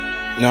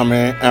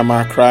Nyame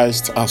Emma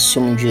Christ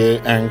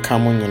asumdwe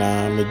enkamu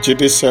nyina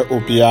megide se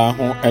obia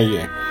ho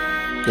eye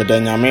yede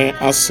nyame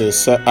ase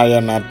se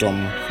ayana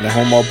dom ne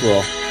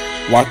homobro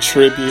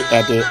watre bi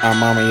ede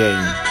amam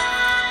yen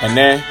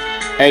ene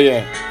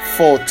eye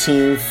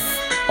 14th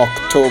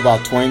October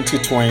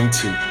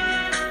 2020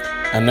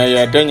 ene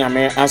yede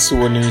nyame ase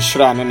woni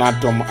nhira ne na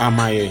dom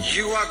amaye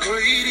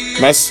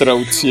mesra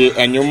utie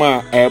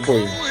enyuma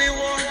eboy.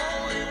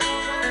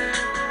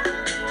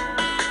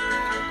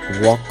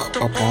 Walk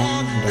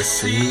upon the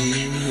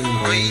sea,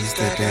 raise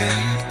the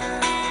dead.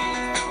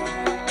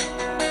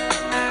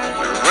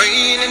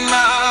 Reign in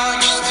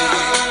majesty,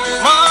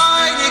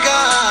 mighty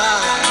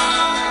God.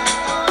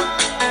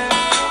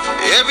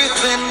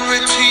 Everything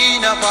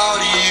written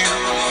about you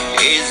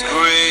is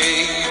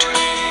great.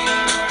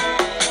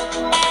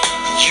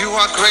 You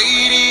are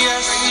great,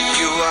 yes,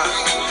 you are.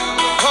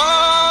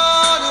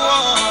 Holy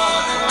One.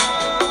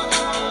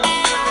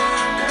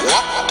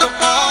 Walked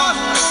upon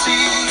the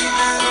sea.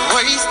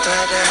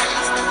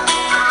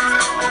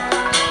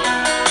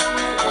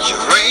 You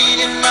reign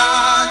in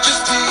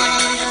majesty,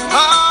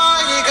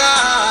 mighty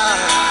God.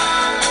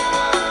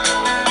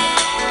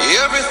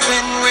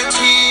 Everything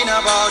written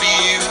about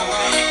you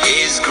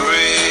is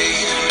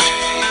great.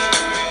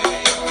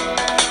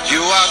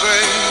 You are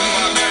great.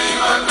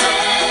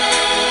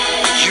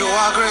 You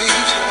are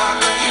great.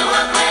 You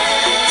are great.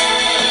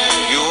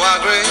 You are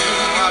great.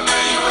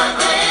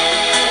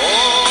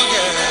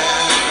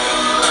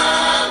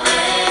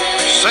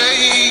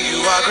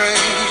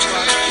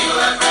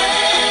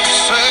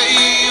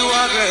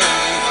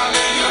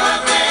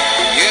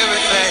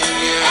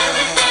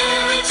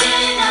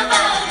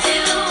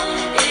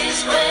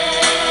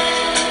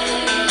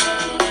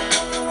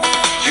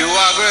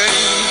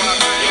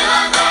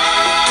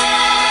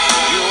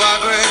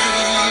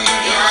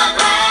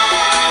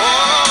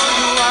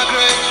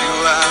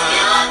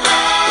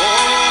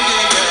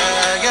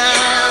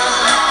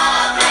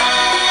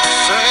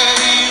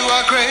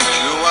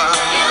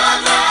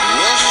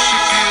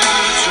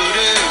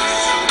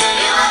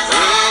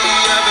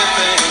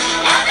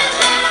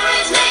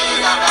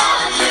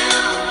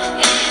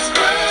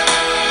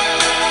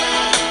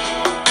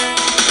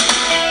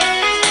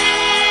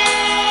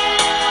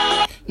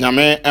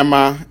 Nyame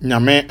Emma,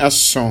 nyame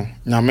eson,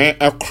 nyame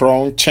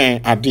ekron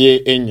chen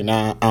ade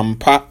enyina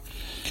ampa.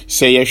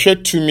 Se yehwe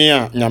tumi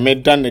a nyame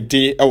da ne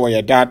di ewo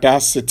ye dada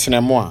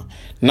setenemu a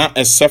na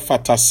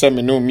esefata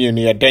seme no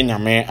mienu ye da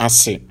nyame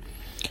ase.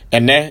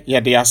 Ene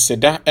ye de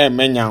aseda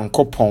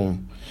Nyankopon.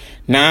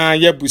 Na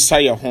yebusa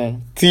ye ho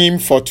theme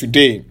for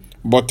today.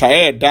 But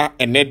I da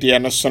ene de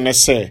no so ne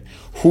say,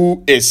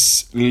 who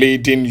is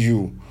leading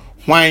you?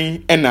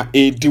 Hwan ena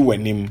edi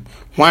wanim?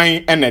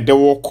 Hwan ena de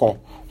woko?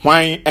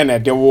 Hwan ena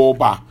de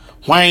woba?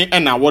 Hwan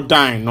ena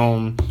wodan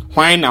no?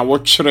 Hwan na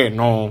wochre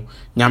no?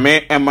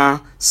 Nyame Emma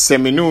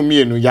seminu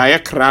mienu ya ye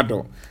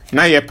krado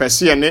na ye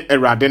pese ye ne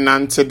Awurade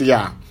nante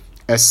dia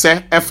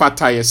ese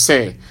efata ye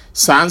se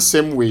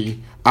sansem we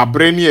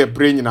abreni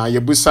ebre nyina ye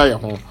busa ye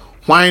ho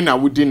hwan na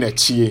wudi na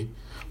chie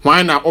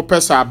hwan na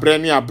opesa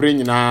abreni abre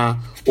nyina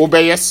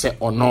obeye se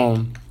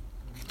ono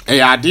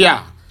ade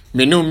a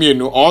menu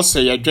mienu o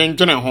se ye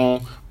dwendwene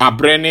ho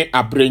abreni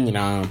abre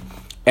nyina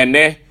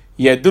ene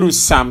ye duru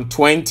Psalm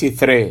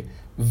 23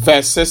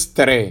 verses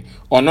 3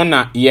 ono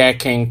na ye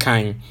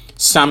kenkan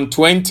Psalm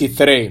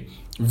 23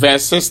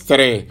 verses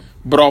 3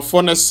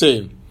 Brofone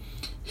say,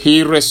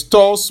 He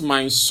restores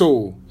my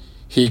soul.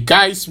 He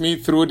guides me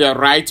through the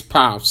right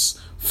paths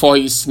for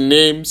his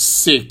name's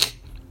sake.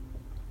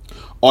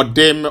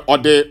 Ode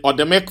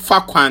me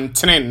fa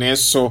kwantene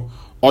so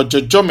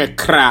ojojo me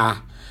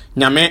kra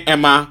nyame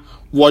Emma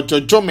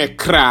wojojo me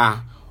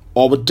kra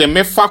ode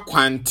me fa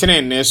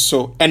kwantene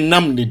so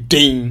enam ne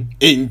den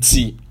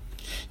enti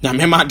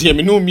nyame ma de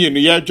me no mienu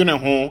ye adwene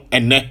ho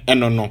ene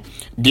enono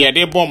de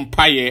de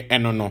bompaye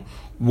enono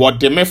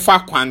wode me fa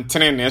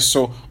kwantene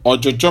so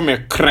ojojo me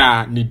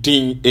kra ne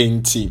din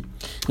enti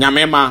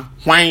nyame ma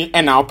hwan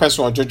ena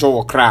opeso ojojo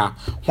wo kra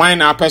hwan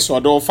na opeso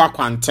do fa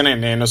kwantene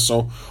ne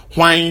so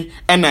hwan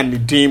ena ne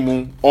din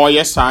mu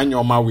oye sa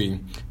anyoma we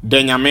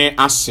de nyame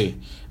ase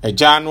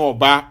eja no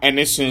oba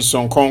ene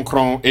sunson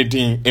konkron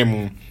edin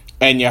emu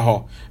enye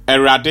ho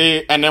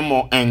Awurade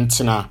enemo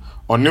entena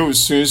one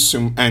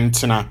usunsum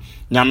entena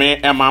nyame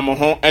Emma mo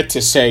ho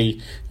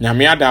etesei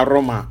nyame ada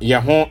Roma ye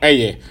ho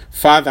eye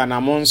father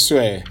na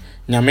monso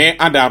nyame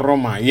ada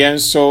Roma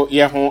yenso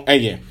ye ho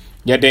eye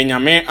ye de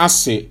nyame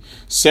ase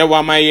se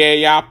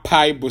wamaye ya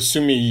pai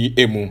bosumi yi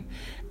emu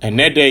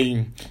enedei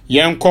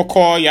yen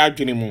kokko ya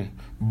adwene mu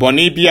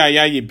boni bia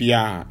ya ye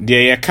bia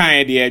de ye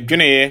kan de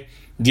adwene ye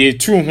de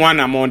tu ho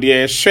anamo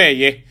de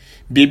hweye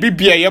bibi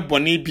bia ye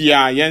boni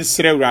bia yen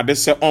sere Awurade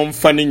se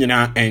omfa ne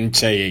nyina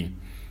encheye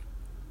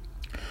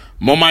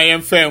Moma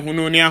yemfe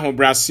hunu ni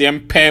ahobrase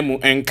empa mu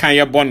enka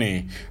ye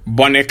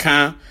bone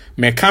ka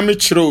meka me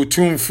kire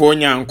otumfo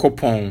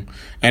Nyankopon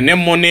ene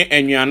mo ne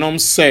anuanom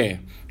se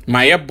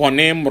ma ye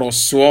bone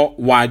mroso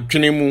wa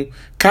adwene mu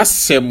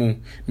kasemu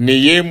ne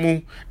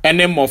yemu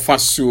ene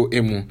mofasuo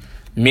emu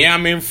Mia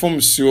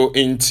memfom suo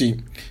enti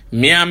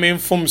miame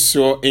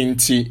mfomso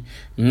enti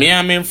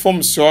miame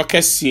mfomso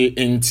kese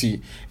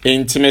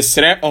enti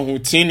mesre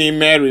ohutini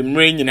Mary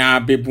mre nyina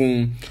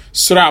bebun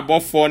soro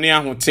abofo ne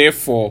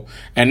ahotefo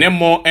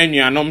enemo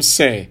anuanom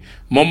se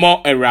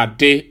momo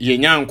Awurade ye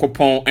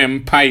Nyankopɔn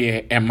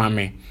empaye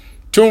emame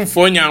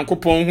tumfo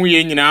Nyankopɔn hu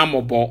ye nyina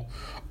amobɔ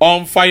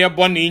onfa ye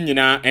bone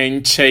nyina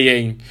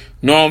enkyeye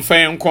no onfa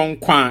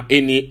enkonkwa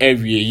eni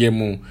awieye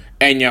mu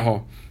enye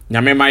ho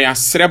nyame ma ya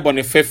sre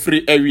bone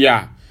fafiri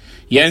awia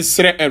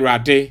yensre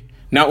Awurade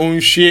na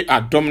onhwie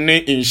adom ne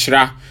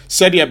inhyira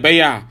sɛde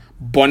ɛbɛyɛ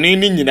bone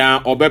ni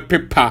nyina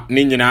obepepa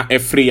ni nyina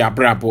afiri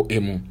abrabo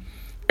emu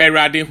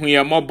Awurade hu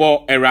ye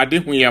mobɔ Awurade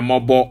hu ye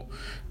mobɔ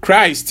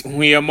Christ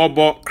hu ye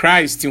mobɔ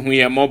Christ hu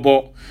ye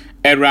mobɔ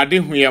Awurade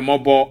hu ye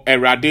mobɔ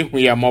Awurade hu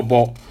ye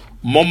mobɔ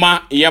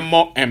moma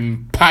yemo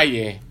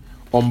empaye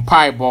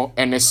ompaibo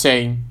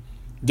enesɛn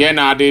de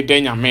na ade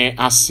de nyame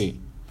ase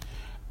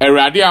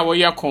Awurade a wo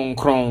ye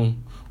konkron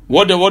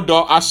wode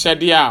wodo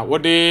ahyɛde a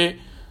wode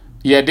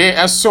yede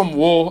esom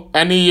wo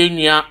ene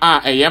yenua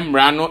a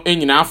eyemra no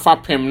enyina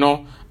fapem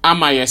no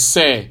ama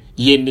yese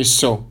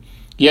yeniso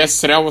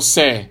yesre wo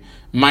se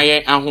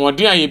maye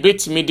ahode a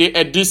yebetimi de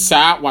edi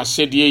saa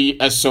wahyede yi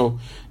eso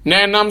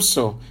na enam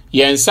so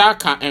yensa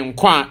ka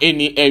enkwa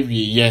eni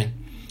awieye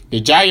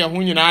egya ye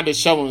ho nyina de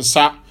hye wo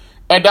nsa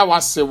eda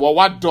wase wo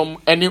wadom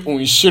ene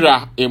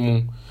onhyira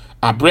emu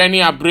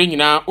abrani abre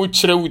nyina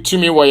ukire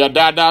wutumi wo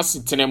yadada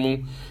setene mu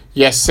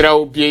yesre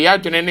obie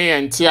yadwene ne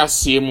yente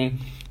ase mu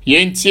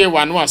yentie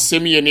wano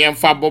asem ye ne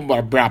emfa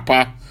bobor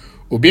brapa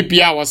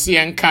obibia wose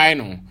yenkai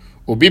no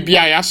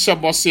obibia ya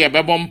hyebose ye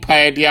bebo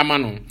mpae de ama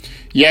no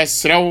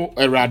yesrew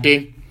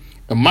Awurade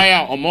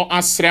maya omo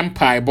asrem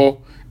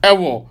paebo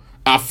ewo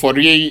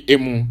afore yi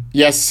emu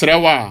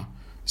yesrew a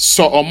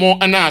so omo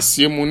ana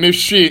asemu ne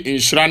hwe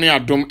inhyira ne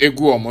adom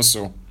egu omo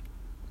so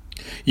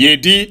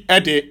yedi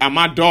ede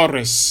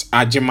Amadores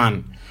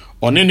Ajeman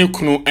one ne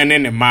kunu ene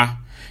ne ma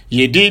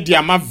yedi di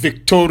ama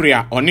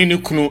Victoria one ne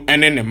kunu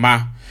ene ne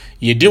ma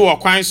yedi wo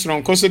kwan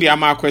soronko so di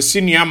ama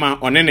akwasi nuama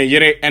one ne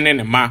yere ene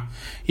ne ma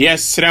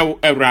yesrew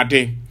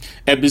Awurade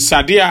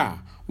ebisade a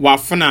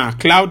wafuna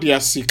Claudia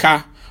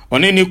Sika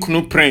one ne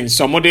kunu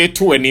Prince omode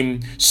to anim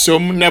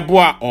som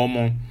neboa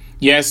omo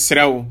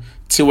yesrew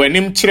ti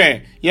wanim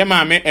kire ye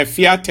maame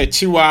afia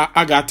tachiwa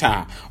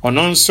Agata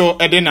ononso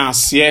ede na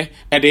ase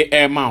ede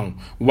emaw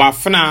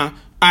wafuna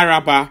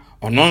Araba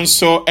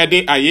ononso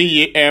ede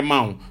ayeye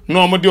emaw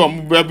no omode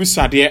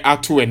omubabusade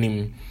ato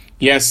anim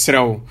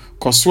yesrew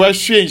koso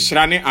ahwe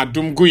nhyirane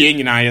adom gu ye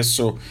nyina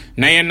yeso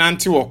na ye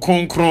nante wo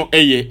konkron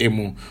eye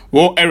emu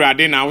wo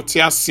Awurade na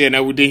wote ase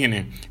na wudi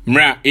hene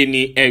mra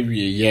eni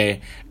awie ye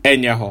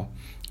enye ho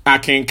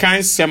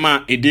akenkan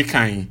sema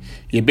edikan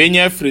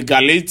yebenya afri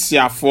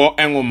Galatia fo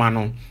enwoma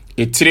no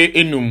etire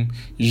enum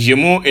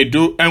yemu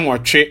edu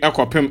enwotwe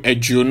ekopem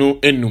ajuonu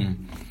enum.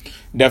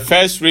 The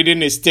first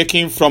reading is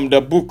taken from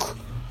the book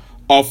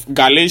of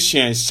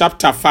Galatians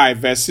chapter 5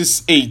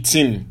 verses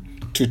 18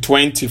 to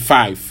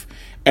 25.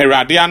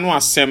 Erade anu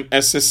asem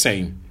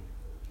esesen.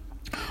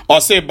 Or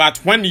say, but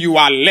when you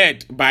are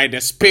led by the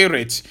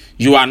Spirit,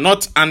 you are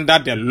not under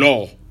the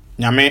law.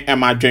 Nyame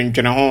ema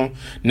dwenjene ho.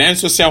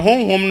 Nenso se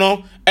honhom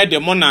no ede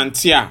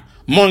monante a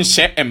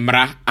monhye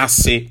emra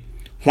ase.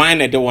 Why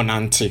na de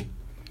wonante?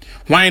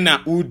 Why na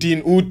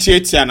udin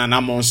utietia na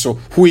namonso?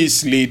 Who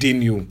is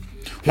leading you?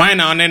 Why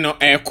na one no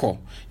eko?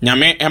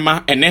 Nyame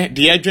ema ene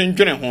de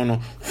dwenjene ho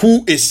no.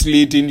 Who is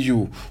leading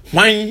you?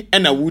 Why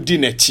na wudi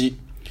nachi?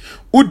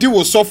 Udi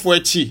wo sofo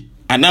achi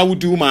ana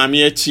udi wo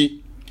maame achi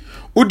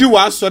udi wo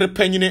asore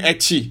panyine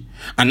achi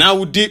ana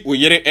udi wo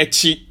yere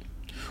achi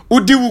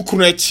udi wo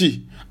kunu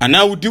achi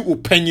ana udi wo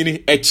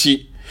panyine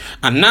achi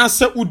ana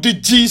se udi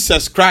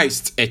Jesus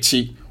Christ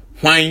achi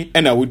hwan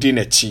na udi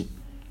nachi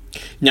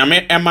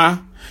nyame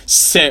ema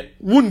se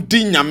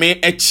wundi nyame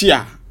achi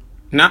a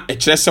na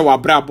ekire se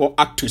wabrabo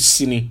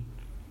atosini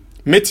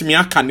metimi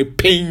aka ne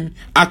pain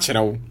akire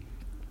wo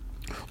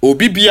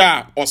obi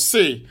bia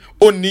ose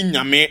oni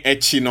nyame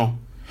achi no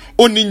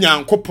oni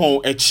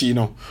Nyankopɔn achi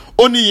no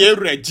oni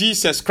yewre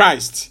Jesus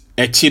Christ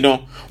achi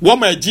no wo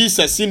ma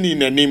Jesus ni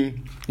nanim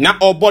na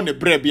obo ne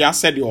bre bia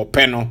se de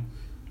opɛ no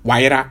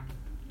waira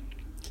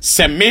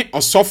se me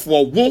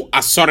osofo wo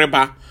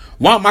asoreba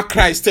wa ma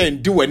Christ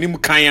and do anim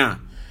kan a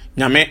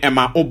nyame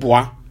ema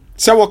oboa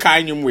se wo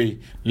kan nyumwe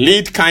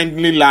lead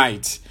kindly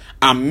light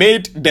and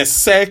made the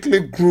circle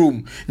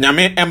groom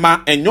nyame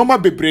ema enyoma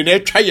bebre na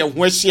atwa ye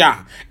ho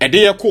ahia ede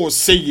ye ko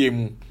seye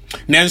mu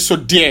nenso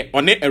de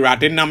one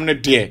Awurade nam ne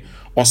de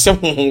ose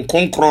honhom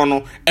konkron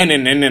no ene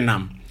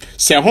nenenam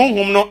se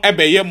honhom no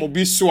ebeye mo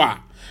bi so a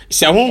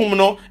se honhom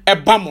no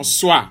eba mo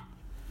so a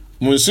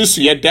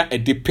munsusu ye da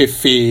edi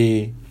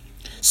pefe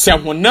se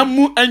honam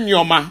mu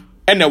anyoma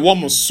ene wo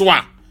mo so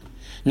a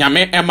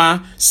nyame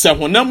ema se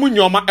honam mu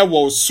nyoma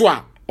ewo so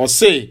a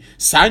ose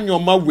sa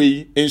anyoma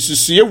wei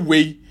ensusu ye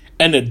wei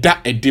ene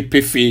da edi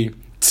pefe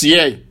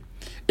tie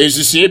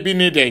ensusu ye bi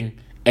ne den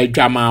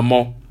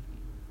adwamamo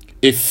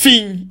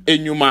efin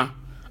enyuma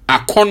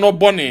akono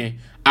bone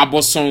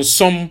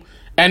abosonsom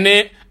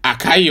ene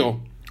akayo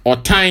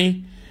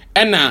otan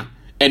ena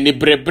eni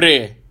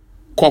brebre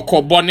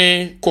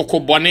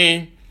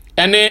kokobone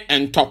ene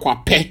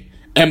entokwape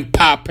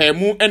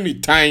empapemu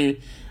anytime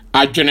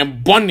adwene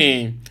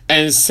bone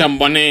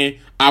ensembone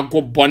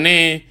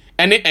agobone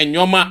ene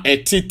enyoma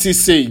etiti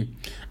sei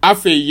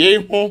afe ye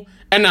ho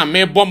ena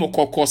mebo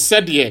mokoko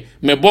sedie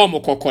mebo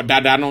mokoko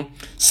dada no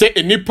se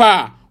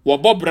enipa wo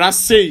bobra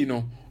sei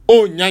no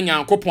o nyanya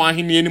nkopon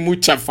ahene eni mu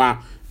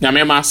chefa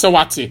nyame ma se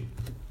wate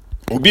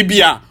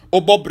obibia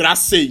obobra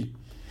sei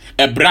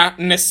ebra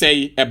ne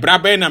sei ebra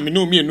be na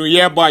menu mienu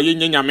ye bo aye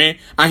nyame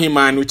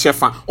ahema no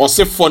chefa or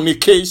say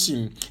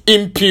fornication,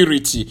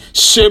 impurity,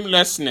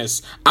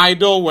 shamelessness,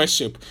 idol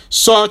worship,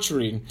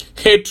 sorcery,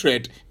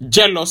 hatred,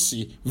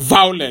 jealousy,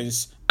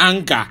 violence,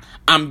 anger,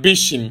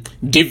 ambition,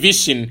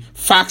 division,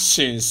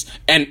 factions,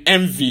 and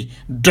envy,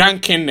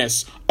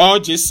 drunkenness,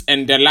 orgies,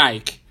 and the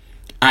like.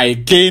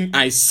 Again,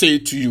 I say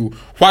to you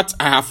what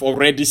I have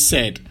already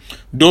said.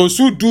 Those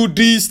who do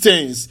these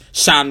things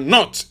shall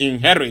not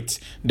inherit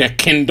the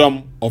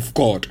kingdom of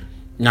God.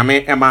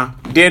 Nyame ema,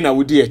 den na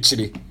wudi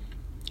echire.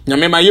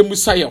 Nyame ma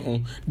yemusa ye ho,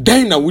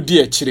 den na wudi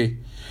echire.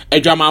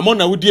 Edwamamo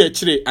na wudi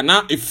echire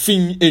ana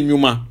efin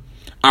enyuma.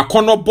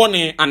 Akono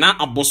bone ana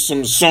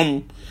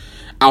abosomsom.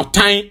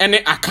 Autan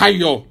ene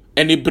akayo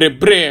ene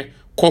brebre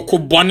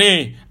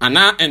kokobone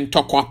ana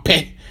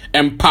entokwape.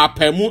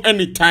 Empapemu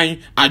anytime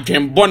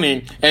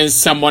adwembone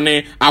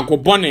ensamone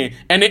agobone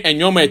ene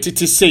enyoma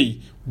etiti sei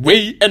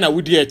wei ena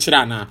wudi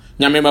echira na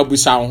nyame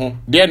mabusa ho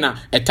de na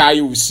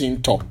etaye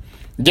usinto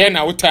de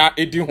na wuta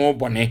edi ho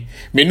bone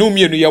menu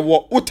mienu ye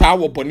wo wuta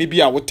wo bone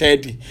bi a wuta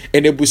edi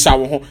ene busa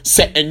ho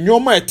se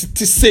enyoma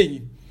etiti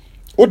sei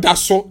oda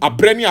so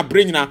abre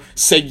nyina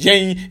se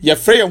yen ye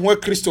frɛ ye ho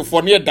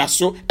Kristofo ne da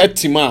so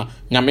etima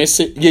nyame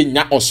se ye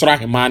nya osoro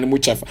ahema ne mu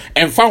chefa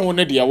emfa ho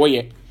ne de wo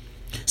ye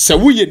se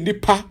wo ye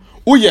nipa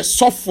woyɛ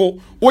sɔfo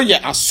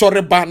woyɛ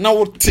asɔreba na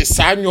wote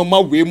saa nyoma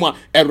wemu a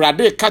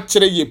Awurade ka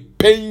kyerɛ ye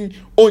pen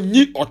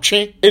onyi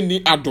ɔtwe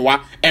eni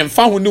adoa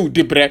emfa ho ne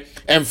udibre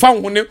emfa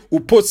ho ne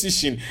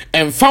opposition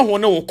emfa ho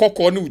ne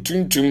wokɔkɔ ne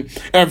utuntum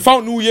emfa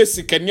ho ne woyɛ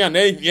sikani na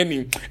ehia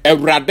ni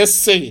Awurade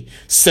se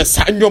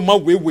saa nyoma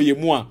wewe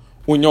mu a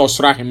wonya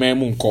ɔsoro ahema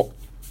mu nkɔ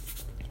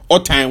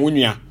ɔtan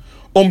wonua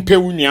ompe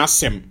wonua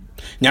asɛm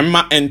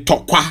nyama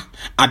entokwa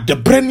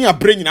adebre ni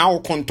abre nyina wo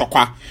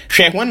kontokwa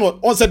hwe when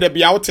on se de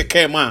bia wo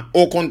teke ma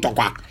wo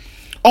kontokwa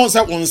on se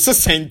won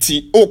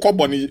sesenti wo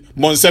koboni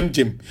monsem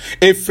jim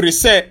efri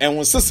se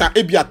won sesa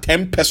ebia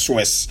 10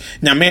 pesos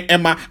nyame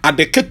ema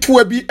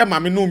adeketua bi ema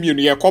me no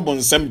mienu ye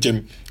kobonsem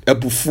jim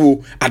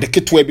abufuo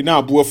adeketua bi na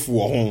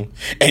abuafuo ho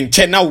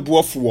enche na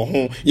abuafuo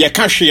ho ye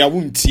ka hwe ya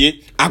wontie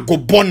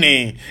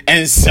agobone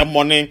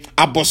ensemone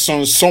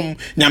abosonsom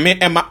nyame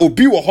ema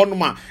obi wo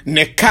honoma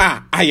ne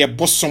ka aye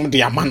bosom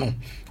de amano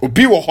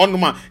obi wo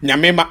honoma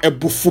nyame ma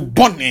abufu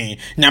bone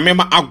nyame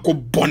ma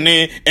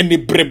agobone eni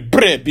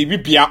brebre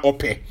bibibia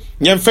ope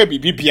nyemfa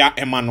bibibia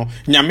ema no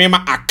nyame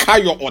ma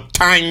akayo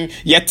otan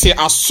yete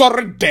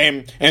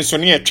asordem enso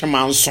ne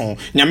etwema nso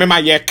nyame ma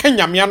ye ka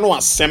nyame ano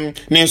asem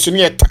ne enso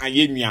ne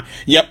etaye nua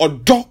ye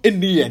odo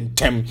eni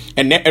yentem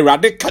ene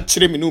Awurade ka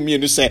kire me no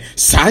mienu se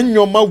saa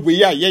nyoma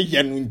we a ye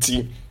ye no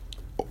nti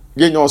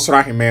ye nya osoro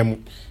ahemam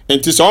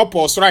enti so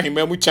opo osoro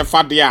ahemam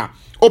chefa de a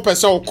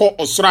opese okọ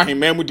osoro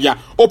ahemam dia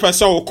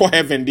opese okọ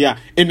heaven dia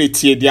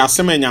enetie dia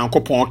asem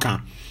Nyankopon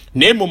ka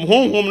na emom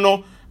honhom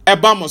no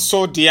eba mo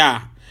so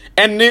dia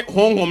ene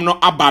honhom no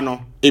aba no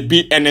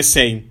ebi ene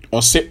sen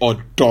ose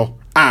odo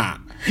a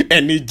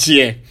ene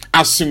gie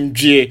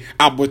asumdwie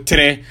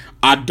abotre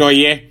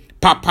adoye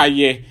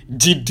papaye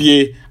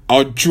didie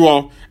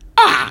ojo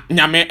a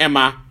nyame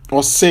ema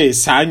ose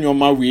saa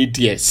nyoma we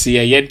die se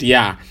ye die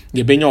a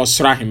ye benya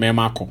osoro ahemam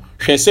akọ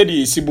hwese de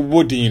yesi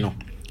bubodin no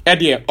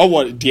ede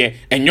owo de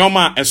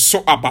enyoma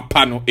eso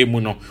abapa no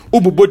emu no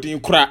ububodin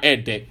kura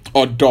ede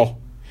odo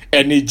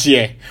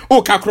energie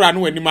o kakura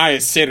no anima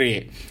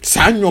ayesere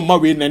saa nyoma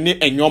we na ne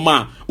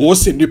enyoma wo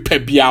se nipa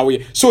bia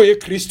we so ye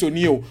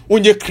kristoni o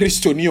onye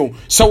kristoni o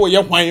so wo ye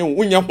hwan o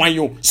onye hwan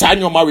o saa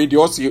nyoma we de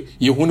o se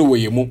ye hunu wo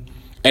ye mu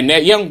ene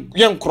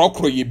yen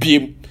krokro ye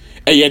biem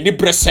eye ni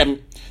bresem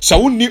so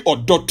woni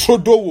odo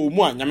trodo wo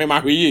mu a nyame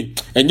mahweye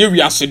enye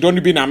wiase do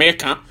no bi na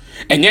meka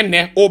enye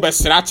ne o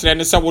besra kire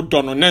ne se wo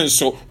do no ne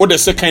nso wo de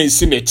se kan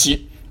si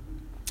nachi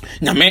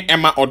nyame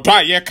ema odo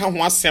a ye ka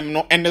ho asem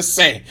no ene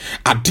se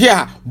ade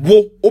a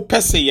wo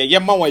opese ye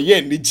ma wa ye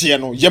anigye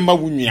no ye ma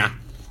wunua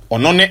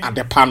ono ne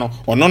adepa no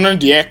ono ne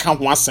de ka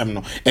ho asem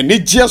no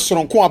anigye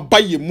soronko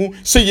abaye mu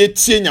se ye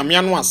tie nyame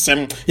ano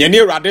asem ye ne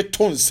Awurade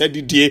ton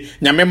sadidie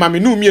nyame ma me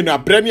no mienu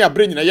abre ne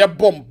abre nyina ye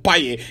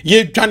bompaye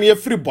ye dwane ye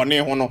firi bone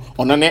ho no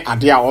ono ne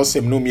ade a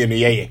osem no mienu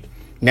ye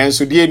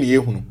nanso de ne ye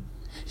hunu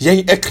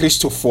yen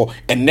Kristofo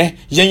ene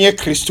yen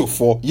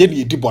Kristofo ye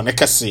ne di bone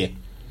kese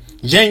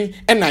yen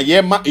ena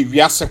ye ma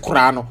ewiase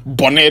kura no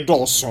bone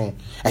dɔɔso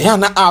ɛya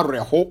na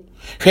areho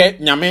hwɛ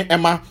nyame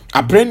ema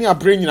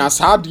abre nyina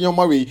saa de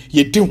yoma we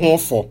ye di ho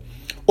fo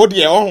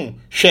odi e ho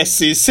hwɛ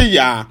sese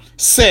ya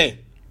se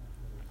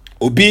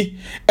obi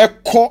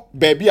ekɔ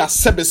baabi a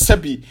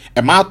sebesebi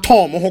ema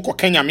ton mo ho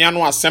kɔ nyame ano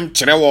asɛm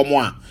kyerɛ wo mo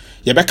a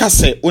yebeka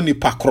se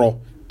onipa kro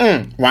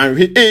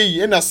wanhwe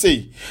ena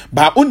sei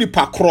ba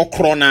onipa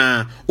kro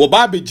na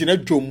oba begina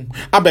dwom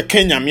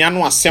abeka nyame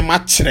ano asem a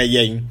kire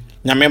yen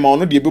nyame ma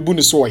ono de bebu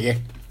ne so oye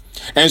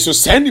enso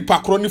se nipa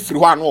kro ne firi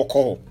ho ano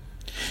okọ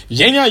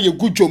yen ya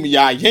yegu dwom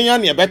ya yen ya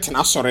ne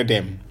betena sore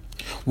dem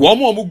wo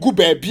mo gu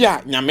ba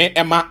bia nyame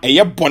ema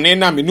eye bone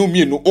na me no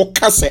mienu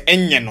oka se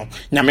enye no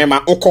nyame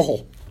ma okọ ho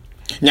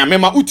nyame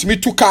ma utimi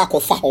tuka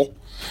akofa ho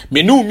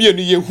me no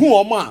mienu yehu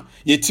omo a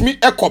yetimi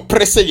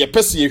ekopre ye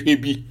pese ye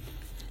hwebi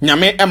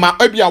nyame ema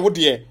abia wo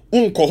de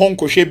unko ho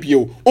nkohwe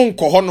bio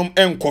unko honom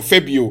enkofa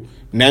bio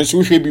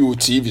nanso hwe bio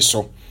TV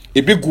so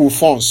ebi gu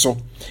phone so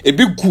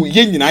ebi gu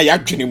ye nyina ya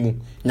dwene mu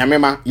nyame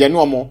ma ye ne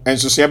omo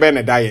enso so ebe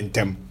ne da ye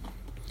ntem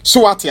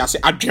so what ya say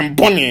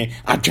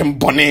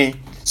adwembone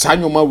sa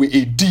nyoma we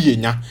edi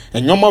yenya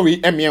enyoma we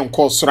eme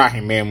enko soro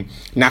ahemem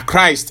na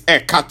Christ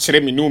ka kire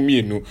me no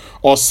mienu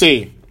or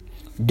say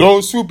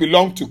those who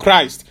belong to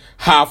Christ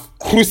have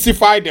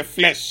crucified the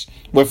flesh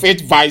with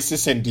its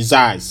vices and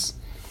desires.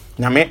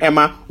 Nyame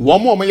ema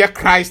womo ye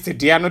Christ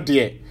dia no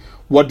de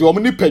wode omo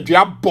ni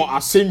padua bo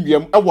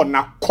asendwam ewo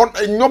na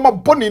nyoma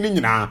boni ni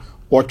nyina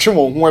wo twe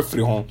won ho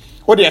afiri ho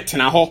wo de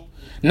tena ho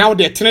na wo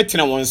de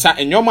tena wonsa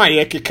nyoma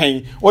ye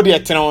kekan wo de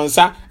tena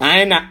wonsa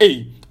an na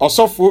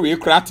osofo we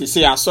kra te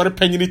say asori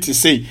panyini te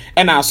say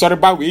ena asori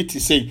ba we te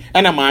say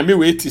ena maami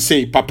we te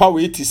say papa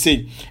we te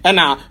say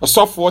ena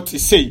osofo te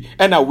say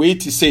ena we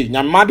te say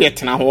nyama de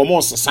tena ho omo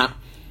sesa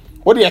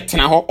wo de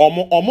tena ho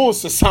omo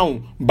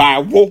sesa ba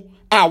wo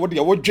wo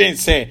de wo dwen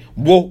say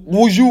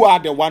wo you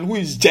are the one who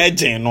is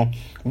judging no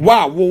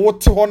wo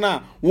te ho na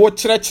wo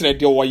kire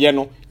de wo ye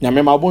no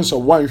nyame ma bon so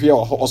wan hwe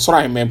osoro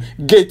ahemem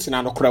gate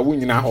na no kra wo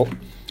nyina ho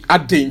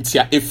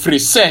adentia efri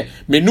se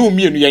menu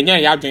mienu yenya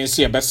ya adwen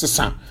se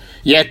ebesesa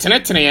ye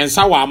tenetene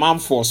yensa wa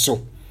amanfo so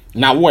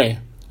na we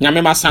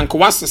nyame masanka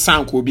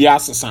wasesanka obi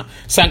asesa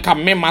sanka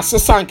mema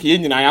sesanka ye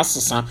nyina ya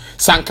sesa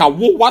sanka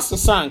wo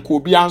wasesanka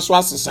obi anso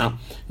asesa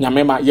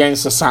nyame ma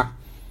yensesa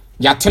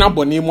ya tena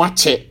boni mu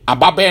ache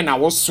ababe na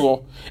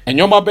woso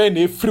enyoma be na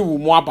efri wo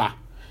mu aba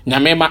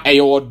nyame ma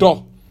eye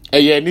odo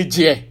eye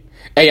anigye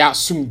eye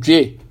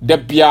asumdwe da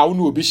bia wo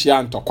na obi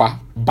hia ntokwa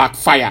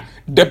backfire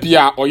da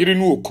bia oyire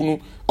no okunu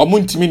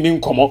omuntimi ni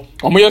nkomo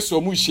omoyeso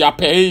omu hia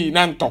pe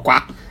na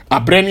ntokwa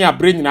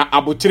abre nyina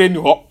abotire ni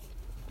ho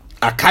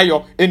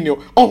akayo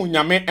enio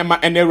nyame ema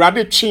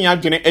enewrade twen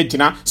adwene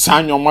agina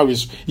sa nyoma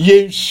weso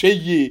ye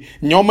hweye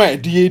nyoma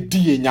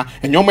edi enya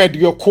nyoma edi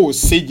ko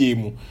seye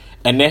mu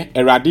ene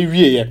erade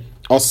wieye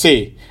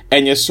ose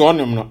enye so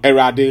onom no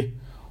erade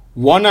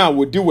wona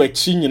wodi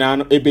wachi nyina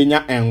no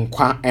ebenya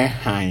enkwa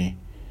ehan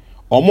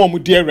omo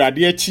di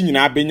erade achi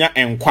nyina benya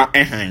enkwa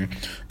ehan.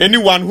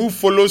 Anyone who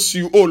follows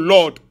you, oh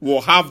Lord,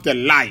 will have the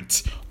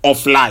light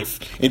of life.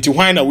 Into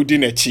why na wodi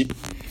na chi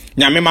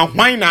nyame ma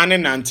hwan na ne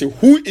nante.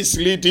 Who is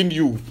leading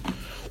you?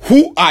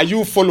 Who are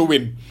you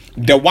following?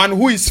 The one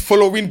who is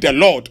following the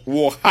Lord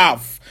will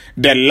have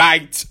the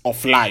light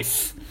of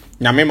life.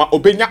 Nyame ma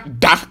obenya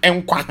da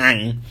enkwa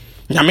han.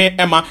 Nyame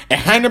ema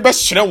han ne be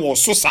hire wo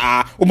so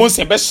saa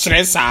omonse be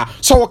hire saa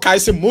so wo kai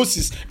se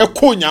Moses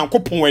ekọ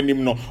nyankopon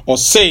anim no o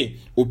say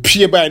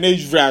opie ba na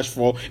Israel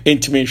for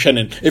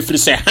intimation efiri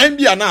se han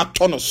bia na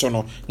ato no so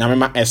no nyame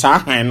ma esa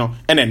han no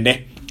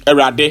enende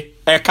Awurade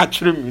eka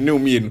kire mi ne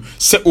omienu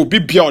se obi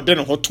bia ode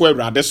ne hoto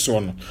Awurade so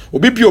no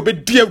obi bia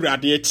obedi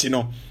Awurade achi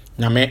no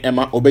nyame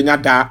ema obenya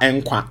da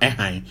enkwa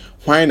han.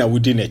 Hwan na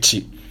wodi na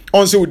chi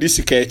onse wodi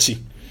sika achi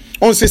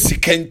onse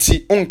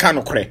sikanti onka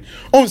nokre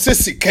onse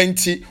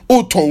sikanti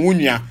o ton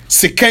wunua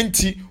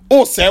sikanti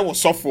o se wo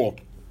sofo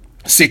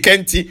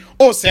sikanti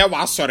o se wa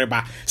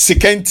asoreba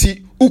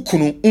sikanti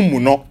ukunu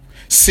umuno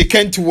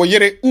sikanti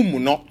woyere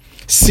umuno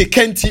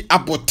sikanti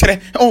abotre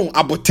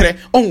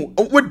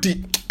wodi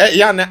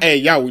ya na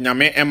ya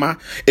unyame ema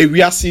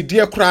ewiase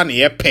die kra na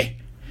yepe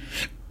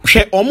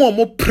hwe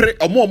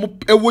omo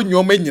ewo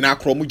nyoma nyina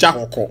kra mu gya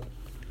hokọ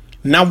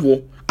na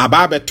wo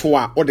ababeto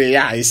a ode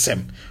ya isem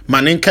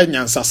manenka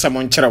nyansa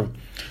semon kyerɛw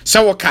sɛ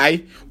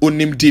wokai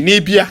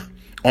onimdini bia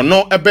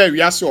ono eba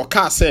wiase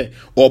oka sɛ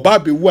oba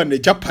bewu a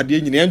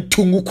nagyapade nyina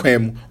ntungu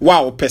kwam wa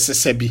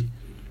opesese bi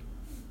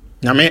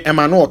nyame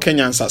ema no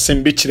okenyansa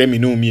sem bi kyerɛ mi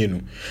no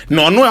mienu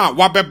na ono a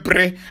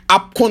wabebre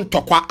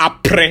akontokwa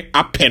apre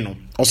apeno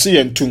ɔse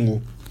yɛ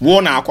ntungu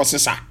wo na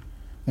akosesa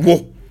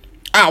wo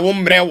a wo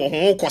mrɛ wo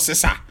ho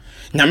kosesa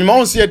nyame ma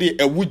onse de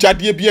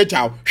awugyade bi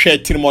agyaw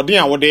hwɛ tirimɔden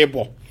a wode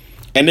bɔ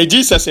ene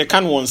Jesus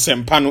can won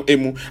sempa no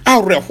emu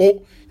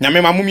awreho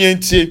nyame mamumie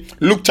ntie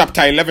Luke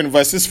chapter 11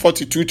 verses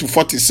 42 to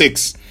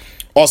 46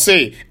 or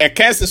say a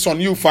curse is on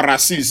you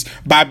Pharisees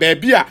ba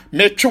baabia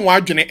metwe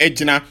wadwene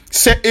agina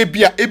se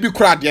ebia ebi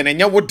kura de na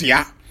nya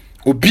wodea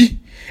obi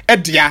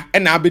edia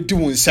na abedi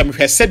won nsem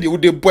hwe se de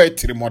wode boy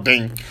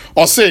tirimɔden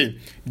or say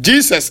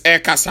Jesus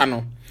kasa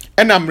no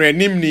ena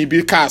mranim ni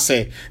bi ka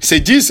se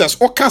Jesus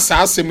o kasa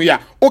asem ya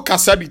o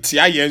kasa de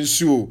tia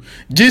yensu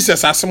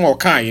Jesus asem o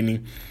kan yi ni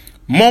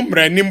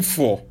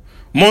momranimfo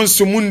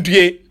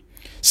monsumundie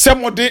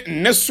semode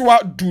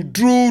neswa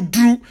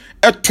dudru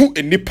etu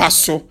enipa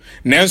so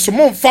nanso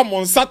momfa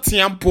monsa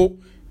tiampo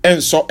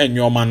enso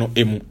enyoma no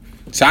emu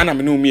saa na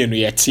me no mienu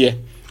yete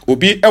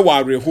obi ewa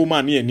areho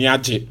ma na ani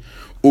age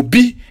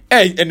obi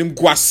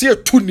enimguase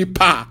tu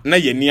nipa na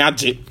yeni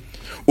age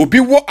obi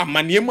wo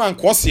amaniemu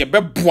ankose ye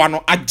beboa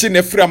no age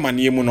na fira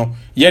amaniemu no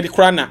ye de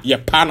kra na ye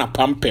pa na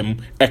pampem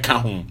eka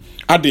ho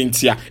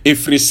adentia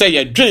efiri se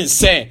ye dwen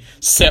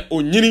se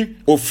onyini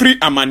ofiri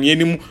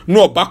amanienu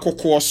no oba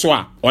kokko so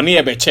a one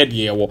ye be chede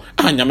ye wo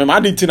anyame ma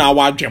adenti na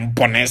awa adwen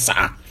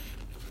bonesa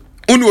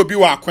uni obi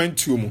wa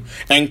akwantuo mu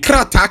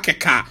enkrata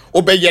keka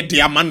obeye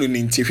de amano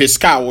ni nti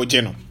hweska wo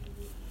je no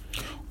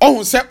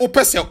ohun se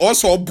opese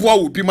oso oboa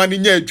obi ma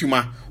nya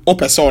adwuma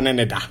opese one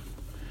ne da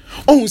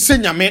ohun se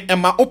nyame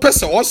ema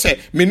opese ose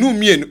menu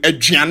mienu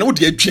aduane wo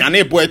de aduane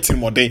ebo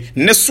atimode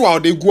ne so a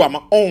ode gu ama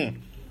ohun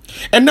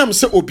enam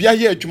se obi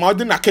aye adwuma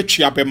ode na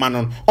katua be ma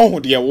no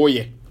ohun de wo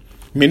ye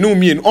menu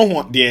mienu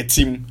ohun de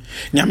atim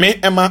nyame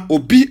ema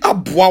obi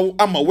aboa wo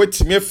ama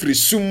watimi afiri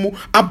sum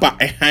aba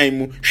ehan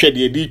mu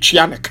hwede de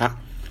tua ne ka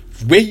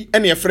wei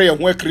ene efre ye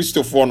ho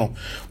Kristofo no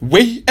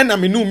wei ena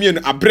menu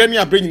mienu abrani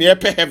abrani ye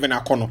pe heaven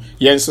akono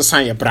ye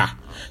nsesan ye bra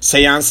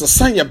se ye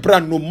nsesan ye bra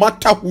no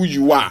matter who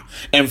you are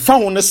emfa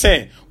ho ne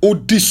se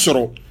odi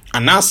soro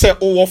ana se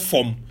owo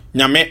fom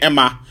nyame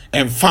ema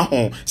emfa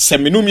ho se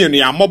menu mienu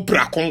ya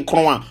mobra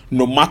konkron a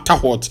no matter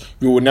what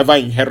you will never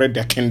inherit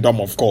the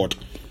kingdom of God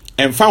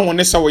emfa ho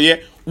ne se wo ye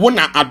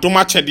wona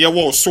adoma chede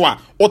wo so a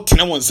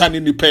otene wonsa ne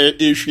nipa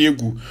ehwe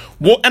egu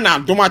wo na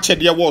adoma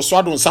chede wo so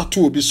adonsa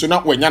to obi so na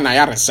wanya na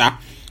yaresa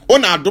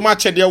wona adoma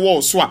chede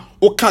wo so a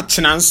oka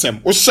kyena nsem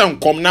wo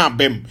hyenkom na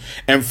abem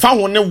emfa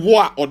ho ne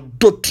wo a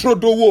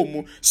odotrodo wo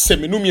mu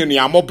seminumie ne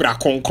amobra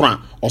konkron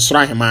osoro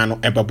ahema no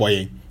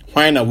ebeboye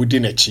hwan na wudi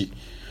na chi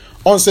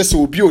onse se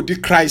obi odi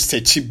Christ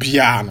echi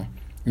bia no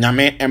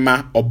nyame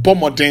ema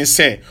obomoden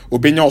se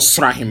obenya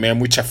osoro ahema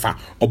mu chefa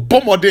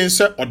obomoden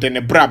se ode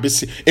ne bra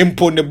besi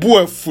empo ne bu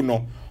afu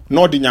no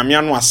na ode nyame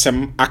anu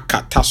asem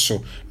akata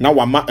so na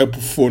wama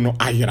abufuo no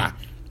ayira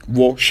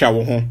wo hwa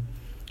wo ho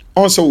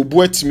onse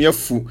obu atimi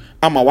afu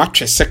ama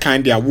watwe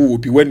second dia wo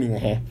obi wanu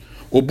ho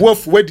obu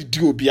afu wadidi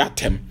obi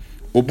atem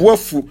obu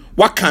afu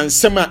waka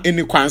nsem a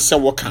eni kwanse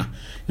woka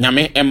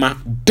nyame ema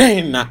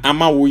den na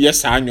ama wo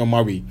yesa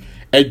anyoma we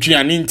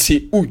aduane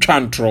nti utwa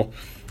ntro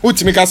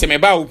utimi ka se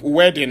meba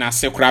wedding na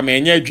sekura ma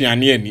enye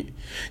aduane ani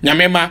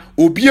nyame ma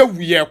obi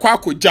awuye kwa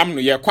akojam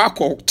no ye kwa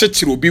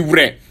akokyekyere obi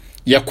wure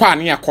ye kwa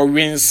ne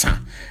akɔwensa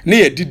ne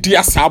ye didi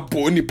asa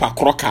bo nipa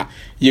kroka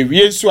ye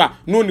wie nso a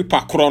no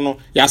nipa kro no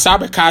ya sa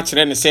be ka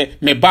kyerɛ ne se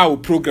meba o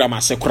program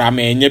asekura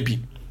ma enye bi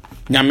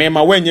nyame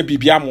ma wanya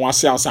bibia mo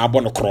ase asa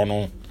abo no kro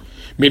no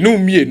menu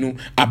mienu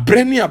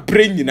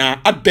abrani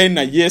nyina adan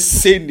na ye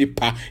se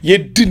nipa ye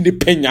di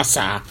nipa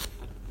nyasa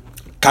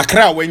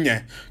kakra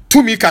wanya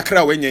tumi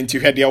kakra wanya nti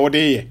hwede wo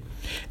de ye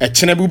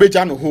kyena bi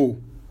beja no ho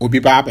obi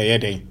ba ba ye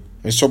den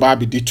nso ba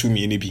bi di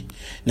tumi ni bi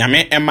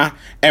nyame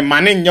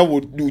ema ne nya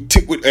wo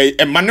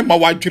ema ne ma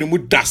wadwene mu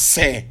da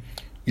se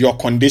your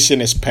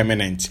condition is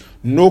permanent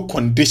no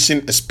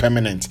condition is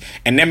permanent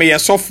eneme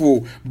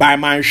yesofo by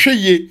man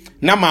hweye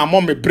na ma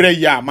mo me bre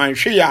ya man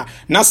hweya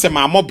na se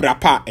ma mo bra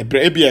pa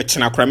ebre ebi e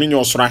kyena kra menyo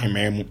osoro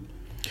ahema mu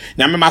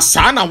nyame ma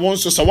saa na won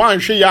so se wan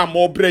hweya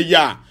mo bre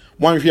ya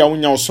wan hwea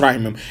wonya osoro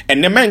ahema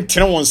eneme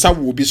ntere won sa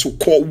wo bi so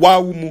ko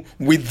wawu mu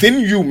within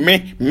you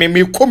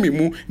me komi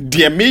mu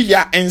de me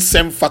ya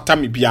ensem fata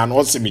me bia na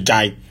o se me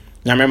jai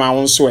nyame ma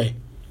won so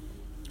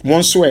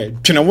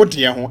dwene wo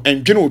de ho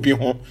endwene obi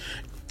ho.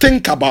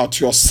 Think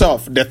about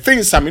yourself. The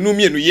things amenu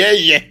mienu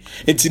ye.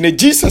 Enti ne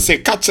Jesus e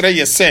ka kire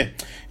ye se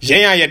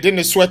yen ya ye de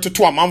ne so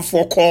etoto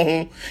amanfo ko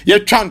ho ye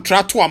twa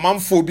ntra to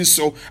amanfo bi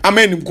so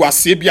amanim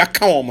guase bi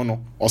aka wo no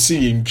o se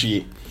ye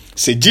ndwie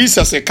se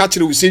Jesus e ka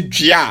kire wo se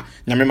dwie a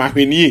nyame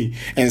mahweni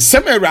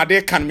ensem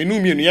awurade kan menu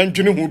mienu ye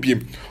ndwene ho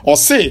biem o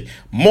se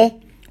mo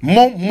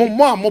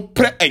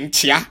pre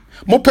enchia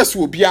mo pese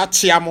obi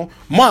achia mo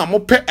mo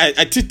pe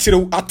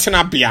atitire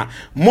atena bia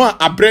mo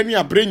abrani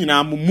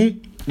nyina mu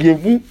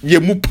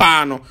yemu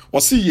pa no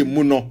wose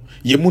yemu no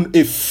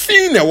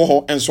efi na wo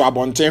ho enso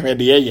abonten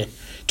hwede ye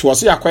to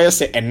wose yakoye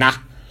se ena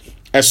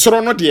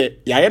esoro no de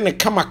yaye ne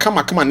kama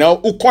na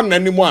ukọ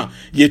nanimu a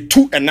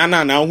yetu ena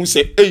na hu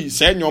se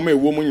se nyoma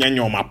ewo mu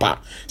nyanyoma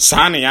pa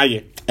saa ne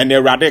yaye ene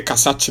awurade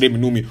kasa kire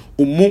minumi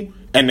umu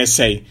ene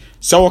sei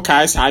se wo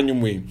kai saa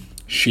anyumwe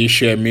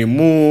Shishe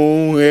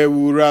mimu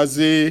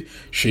ewuraze,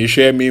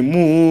 shishe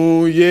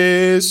mimu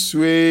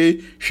yeswe,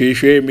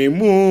 shishe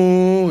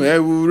mimu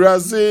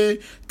ewuraze,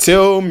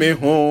 tell me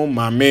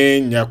home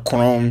amenya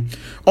krom.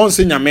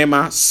 Onse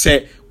nyamema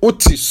se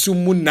oti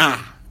sumu na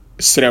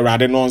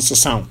srewade no nso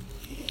sound.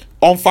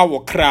 Onfa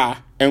wokra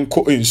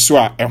enko ensu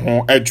a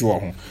ehon adwo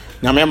ho.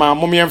 Nyamema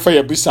momyemfa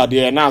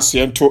yabusade na ase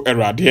ento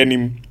erade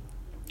anim.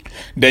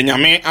 De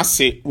nyame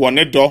ase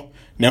wone do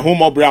ne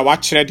homobra wa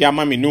kire de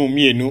ama me no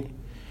mienu.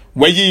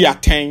 Wayi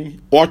yaten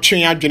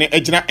otwen adwene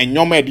agina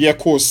enyoma ede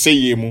ko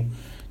seye mu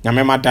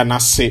nyame mada na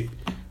se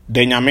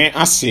de nyame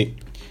ase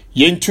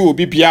yentu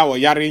obi bia wo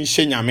yare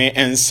nhye nyame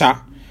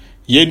ensa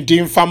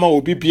yendi mfama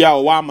obi bia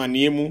wo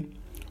amane mu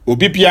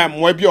obi bia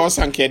mwa bia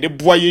osanke de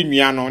boa ye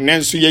nua no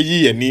nenso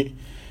yeyi yani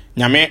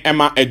nyame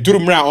ema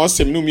edurumra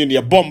osem no mi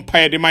ne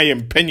bompa de ma ye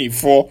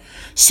mpanyifo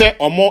se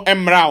omo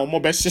emra omo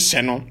be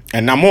hyehye no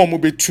enamo omo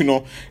betu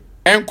no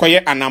enkoye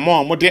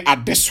anamo omo de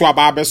adeso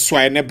aba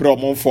besoa ne bre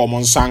omo mfo omo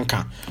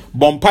nsanka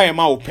bompa ye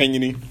ma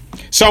opanyini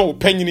se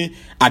opanyini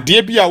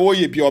ade bia wo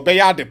ye bia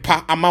obeya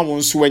adepa ama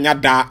won so wanya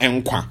da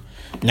enkwa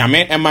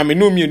nyame ema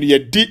menumi no ye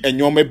di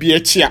enyoma bi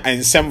achi a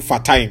ensem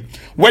fatai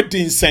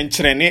wadi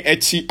nsenkyerene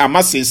achi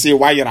amasese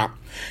wayera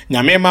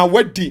nyame ma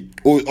wadi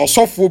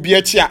osofo bi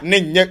achi a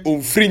ne nye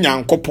omfiri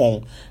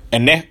nyankopon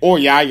ene o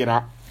ya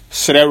ayera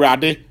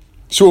srewrade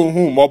so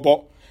hu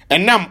mobo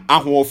enam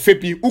ahofe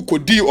bi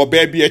ukodi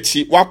oba bi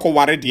achi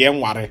wakoware de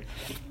enware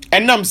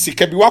enam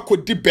sika bi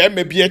wakodi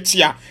bema bi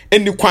achi a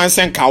eni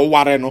kwansen ka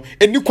ware no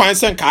eni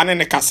kwansen ka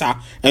ne kasa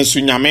enso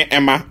nyame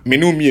ema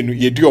menumi no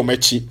ye di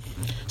omachi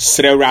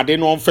srewrade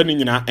no mfa ni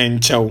nyina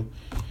enchew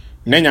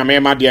ne nyame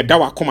ma de da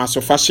wakoma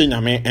so fa hye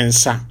nyame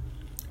ensa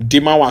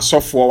dima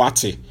wasofo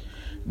wate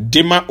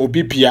dima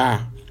obibia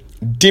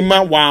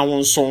dima wa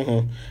wonso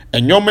ho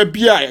enyoma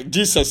bia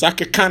Jesus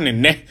akeka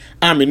ne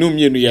amenum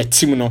yenu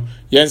yatim no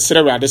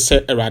yensrewrade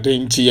se erade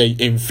nchi ye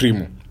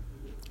emfrimu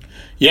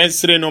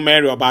yensre no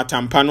Mary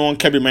obatampa no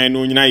onka bi man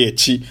no nyina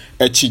yachi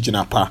achi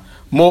ginapa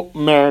mo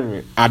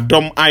Mary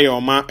adom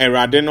ayoma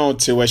erade no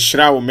te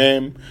wahira wo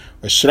mem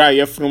wahira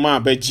yefruma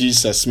ba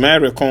Jesus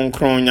Mary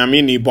konkron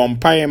nyame ni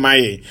bompae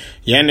maye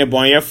ye ne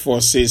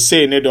bonyefo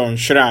se ne don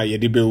hira ye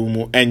de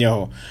bewumu enye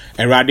ho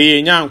erade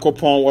ye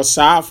nyankopon wo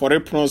saa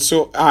forepono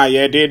so a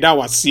ye de da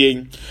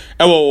wasien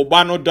ewo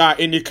oba no da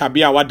eni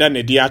kabia wada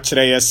ne di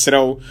akere ye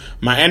serew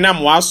ma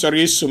enam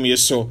wasori sum ye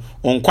so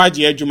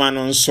onkwaje adwuma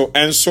no nso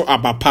enso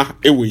abapa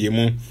ewoye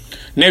mu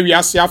na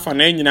wiase afa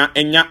na nyina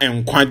enya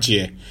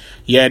enkwaje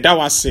ye da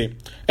wase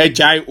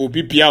ejai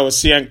obi bia o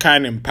se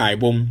enkan ne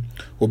mpaibom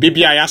obi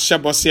bia ya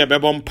hyebo se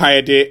ebebo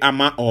mpaide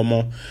ama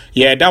omo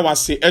ye da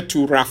wase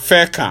etu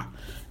rafeka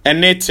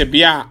ene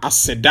tebia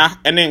aseda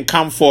ene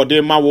nkamfo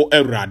de mawo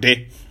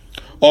erade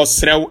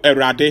osrew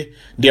erade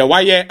de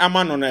waye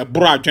ama no na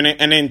ebro adwene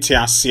ene nte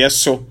ase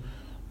so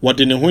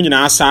wode ne ho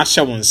nyina asa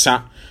ahye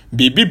wonsa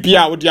bibi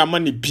bia wode ama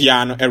ne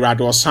bia no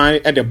erade osan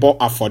de bo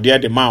afode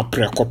de ma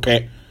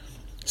prekope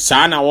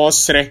saa na wo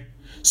sre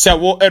se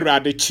wo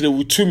erade kire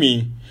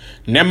wutumi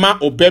nema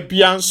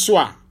obabia nso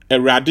a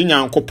erade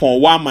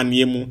nyankopon wa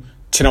amane mu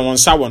tene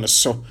wonsa won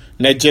so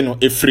na gye no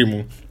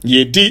efrimu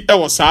yedi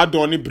ewo saa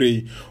do ne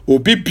brei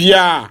obi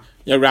bia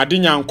erade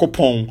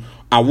nyankopon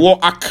awo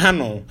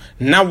akano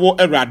na wo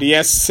erade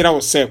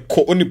yesrew se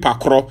ko onipa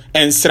kro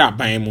ensra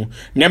ban mu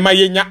nema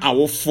yenya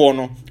awofo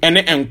no ene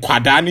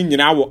enkwada ne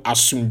nyina wo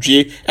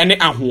asomdwe ene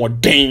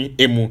ahoden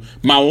emu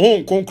ma wo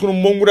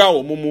nkonkron monwura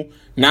wo mu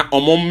na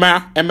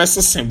omomma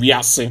emesesen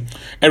wiase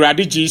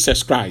erade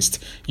Jesus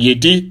Christ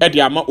yedi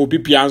ede ama obi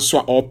bia nso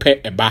a ope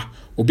eba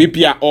obi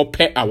bia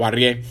ope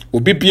aware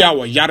obi bia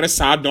wo yare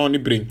saa don ne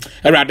brin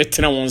erade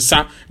tena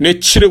wonsa na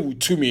kire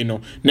wutumi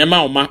no na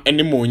ma oma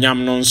ene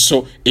monyam no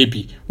nso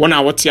ebi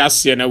wona wote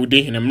ase na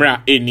wudi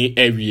hinemra eni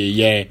awie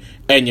ye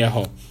enye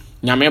ho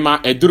nyame ma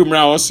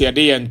edurumra wo se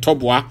de ye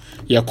ntoboa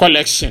ye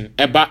collection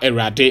eba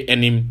erade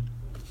enim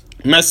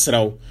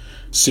mesrew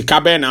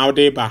sikabe na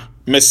wode ba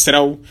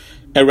mesrew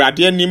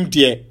erade anim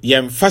de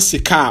ye mfa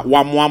sika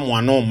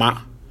wamoamoa no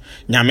ma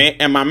nyame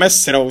ema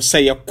mesrew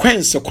se ye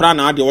kwense kora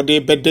na ade wode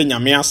bede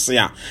nyame ase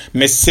a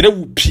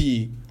mesrew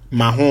pi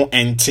ma ho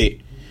ente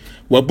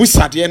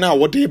wabusade na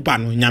wode ba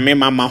no nyame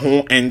ma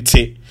ho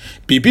ente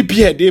bibi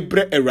bia de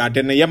bre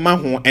erade na ye ma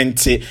ho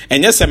ente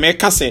enye se me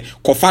ka se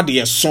kofa de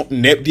ye so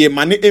na de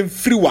mane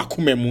emfiri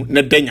wakoma mu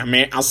na de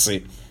nyame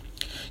ase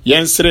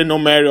yensre no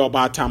Mary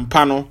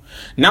obatampa no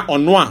na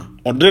ono a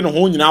odre no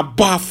ho nyina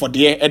ba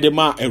afode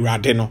edema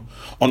erade no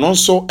ono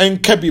nso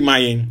enka bi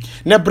mayen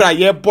na bra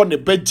ye bo ne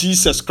ba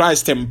Jesus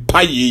Christ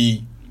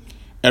empaye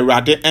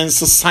erade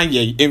ensesa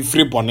ye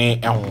emfiri bone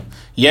eho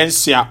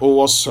yensia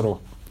owosoro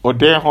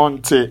ode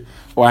honte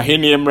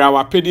waheni emra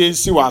wapede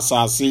ensi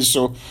wasase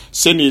so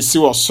se ne esi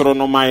wosoro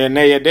no maye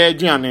na ye da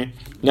aduane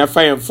nya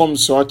fa ye fom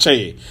so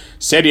oche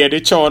se de de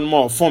che on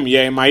mo fom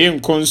ye maye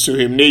nkonso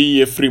hem na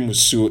yi efiri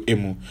musuo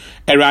emu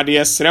erade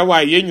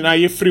esrewa ye nyina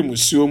ye firi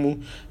musuo mu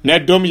na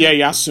dom ye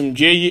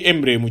yasumdwe yi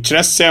emre mu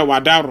kire se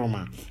wada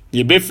roma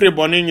ye befiri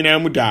bone nyina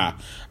mu da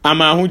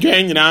ama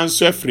ahudwe nyina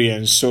nso afiri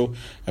enso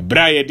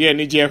bra ye de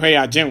ani je hwe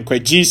ya genkwa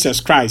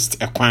Jesus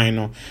Christ ekwan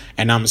no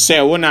enam se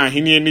wona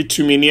ahini ni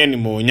tumi ni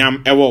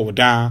animonyam ewo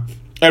woda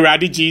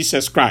erade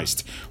Jesus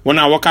Christ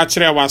wona woka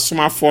kire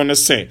wasomafo no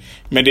se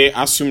mede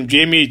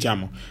asumdwe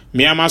mejamo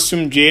me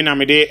amasumdwe na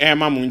mede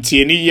ema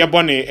muntie ni ye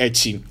bone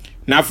achi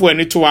na fo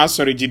ani to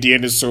asore gidie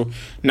ne so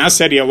na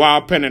se de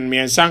wa penen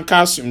me nsanka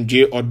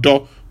asumdwe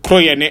odo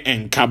kroye ne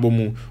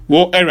enkabomu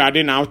wo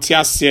erade na oti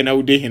ase na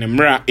ude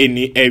hinemra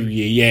eni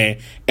awie ye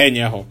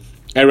enye ho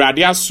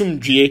erade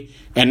asumdwe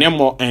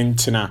enemo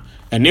entena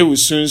ene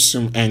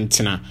usunsum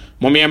entena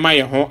momme ema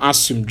ye ho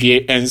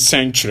asumdwe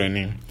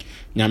ensenkyerene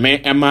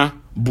nyame ema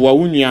boa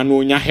wunua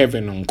no nya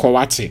heaven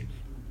nkowate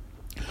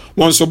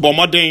wonso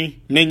bomoden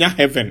na nya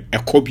heaven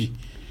ekobi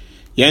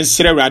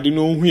yensere erade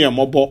no hu ye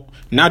mobo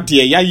na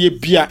de ya ye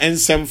bia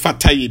ensem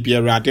fata ye bia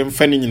Awurade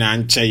mfa ne nyina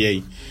nche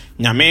ye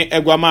nyame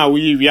egwama a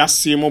wi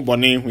wiase mu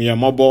bone hu ye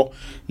mobo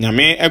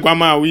nyame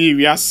egwama a wi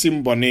wiase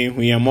mu bone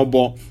hu ye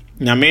mobo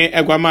nyame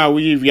egwama a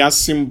wi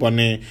wiase mu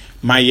bone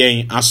ma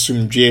yen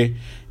asumdwe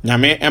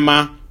nyame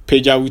ema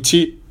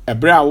pejawuti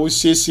ebra a wo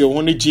siesie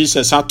ho ne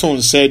Jesus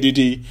aton sa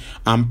didi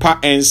ampa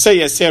ense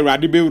ye se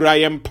Awurade bewura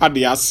ye mpa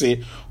de ase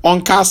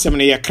onka asem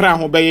ne ye kra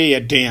ho beye ye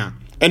den a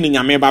eni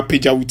nyame ba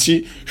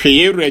pejawuti hwe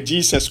ye wura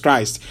Jesus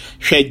Christ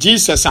hwe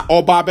Jesus a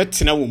oba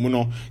betena wo mu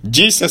no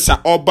Jesus a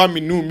oba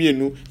menu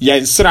mienu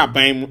ye nsra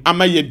ban mu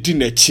ama ye di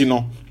na chi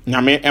no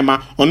nyame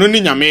ema ono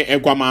ni nyame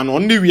egwama no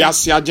oni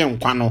wiase agye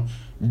nkwa no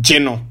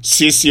geno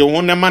siesie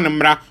ho ne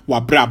manmra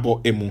wa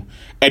brabo emu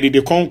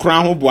edide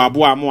konkran ho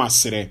boabo amu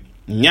asere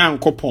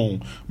nyankopon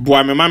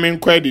boa me mame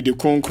nkwa edide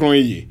konkron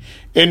yi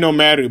eno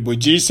Mary bo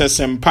Jesus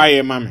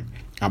empaye mame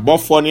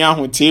abofo ne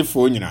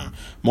ahotifo nyina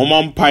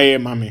momom mpaye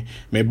mame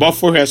me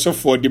bofo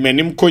hwesofo di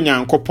manim ko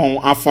nyankopon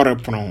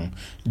aforepon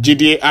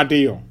gidie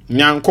adeyo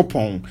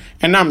nyankopon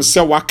enam se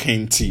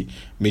wakenti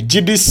me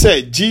gidi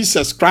se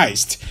Jesus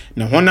Christ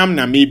na honam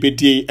na me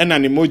bedie ena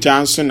ne moja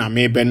anso na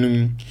me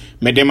benum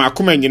me de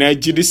makoma nyina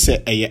gidi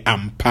se eye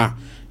ampa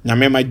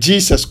nyame ma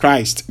Jesus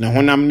Christ na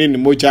honam ne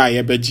moja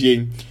aye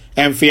begie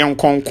emfe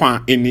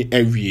yankonkwa eni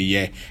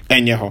awieye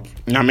enye ho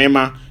nyame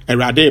ma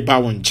Awurade ba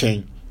won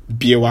chen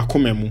bie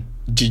wakoma mu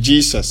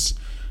Jesus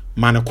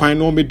man kwan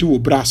no me du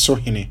obra so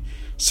hene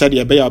said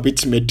ye be ya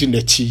betime di na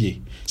chiye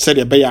said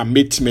ye be ya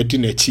metime di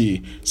na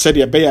chiye said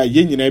ye be ya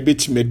ye nyina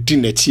betime di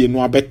na chiye no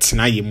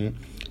abetena ye mu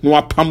no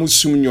apam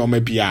sum nyoma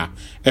bia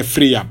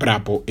efri ya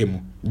brabo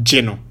emu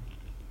geno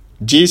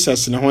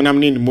Jesus na honam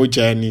ne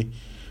moja ni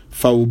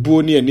fa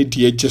obuo ne ani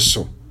die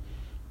geso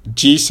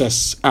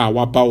Jesus a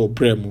waba wo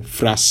bremu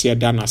frase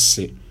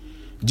danase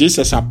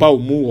Jesus aba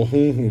mu wo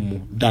honhom mu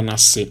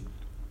danase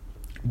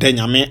de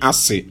nyame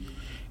ase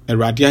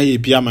Awurade aye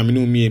bia ma me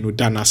no mienu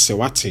danase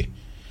wate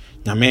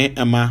nyame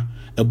ema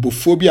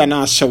abufo bia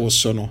na ahye wo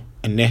so no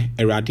ene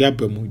Awurade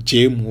abamu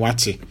jemu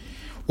wate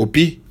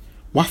obi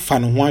wafa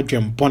no ho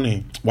adwen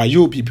bone waye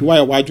obi bi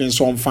waye wadwen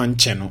so mfa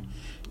nche no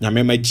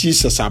nyame ma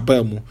Jesus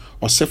abamu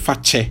ose fa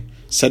che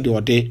sede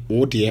ode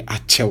wo de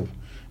achew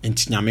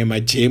enti nyame ma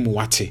jemu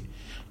wate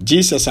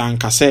Jesus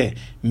ankase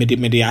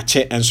mede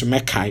ache enso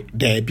mekai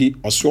da bi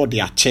oso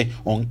ode ache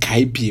on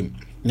kai biem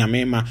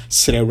nyame ma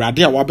sere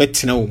Awurade a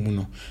wabetena wo mu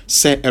no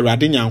se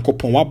Awurade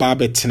nyankopon waba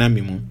betena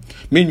me mu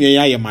menwe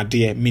ya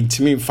yemade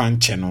mentimi mfa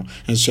nche no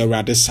enso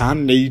Awurade saa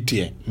na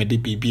yidie mede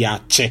bibia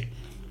ache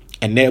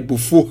ene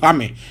abufu ha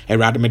me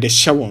Awurade mede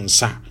hye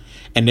wonsa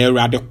ene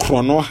Awurade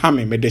krono ha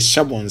me mede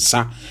hye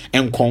wonsa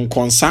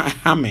enkonkonsa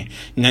ha me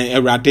na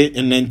Awurade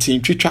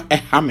enantintwitwa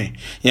ha me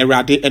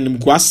Awurade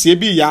enimguase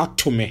bi ya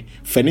to me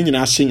fani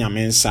nyina hye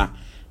nyame nsa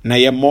na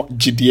ye mo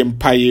gidie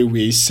mpaye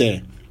we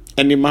se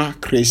enima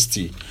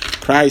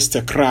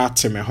Christ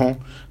krate me ho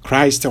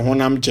Christ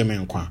honam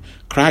jemenkwa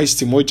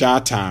Christ moja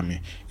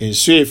atame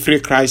enso efri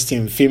Christ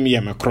mfim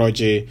ye me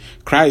kroje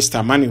Christ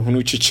amani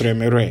hunu chichire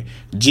mere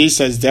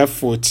Jesus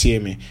therefore tie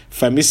me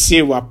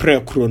famisi wa pre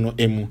kro no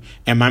emu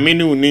emame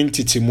ne uni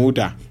ntiti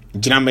muda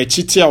gina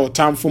machiti a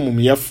otamfo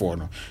mumyefo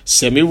no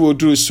se me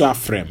woduru so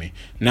afreme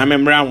na me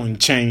mra won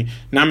chen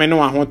na me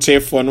no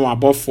ahotefo no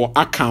abofo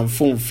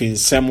akamfo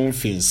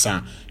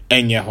mfinsa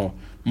enye ho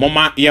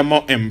moma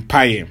yemo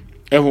empaye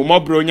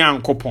ehumobro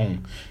nyankopon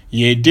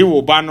ye di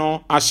wo ba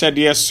no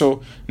ahyede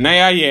so na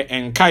ya ye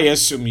enka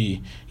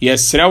yesumi ye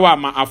srewa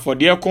ma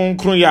afode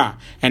konkron ya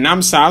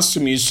enam sa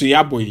asumi su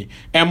ya boyi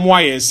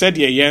emwa ye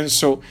sede ye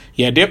nso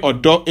ye de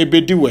odo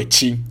ebedi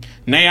wachi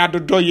na ya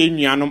dodo ye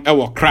nuanom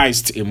ewo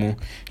Christ emu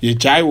ye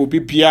jai obi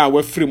bia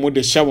wafiri mu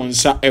de hye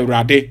wonsa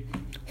Awurade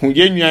hu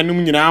ye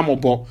nuanom nyina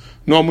amobo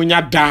na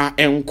omunya da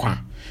enkwa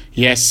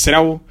ye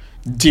srew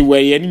di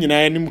we ye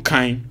nyina anim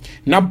kan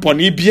na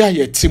bone bia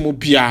ye timu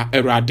bia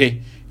Awurade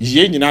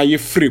ye nyina ye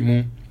firi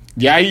mu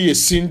ya ye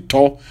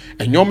sinto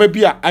enyoma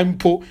bia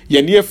ampo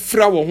ye ne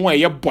efra wo ho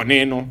ye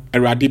bone no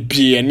Awurade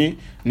bia ni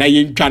na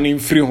ye ntwane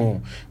mfiri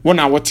ho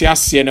wona wote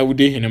ase na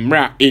wude hene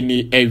mra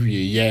eni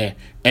awie ye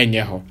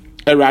enye ho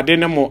Awurade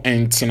ne mo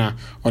entena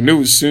one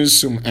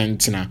usunsum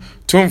entena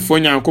tumfo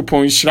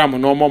nyankopon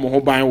hyiram no mo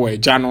ho ban wo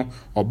agya no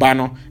oba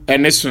no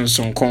ene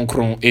sunsun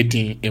konkron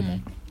edin emu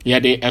ye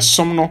de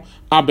esom no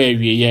aba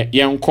awie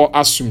ye nko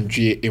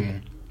asumdwie emu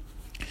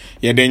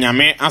ye de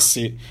nyame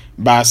ase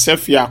ba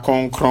safia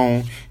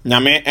konkron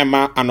nyame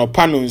ema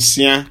anopa no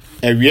nsia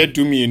awie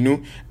dumienu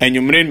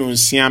anwumre no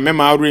nsia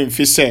mema awre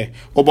mfi se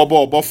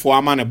obobo obofo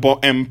ama ne bo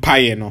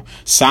empaye no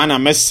saa na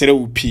mesere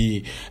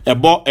upi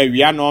ebo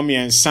awia no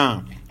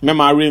miensa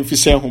mema awre mfi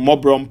se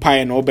humobro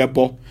mpaye no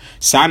obebo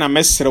saa na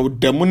mesere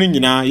udamu no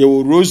nyina ye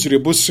wo rosary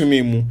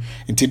bosumi mu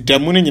nti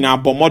damu no nyina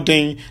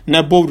abomoden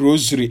na bo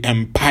rosary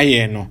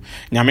empaye no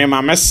nyame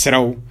ma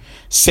mesere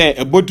se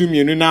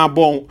ebodumienu na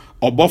abon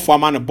obofo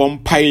ama ne bo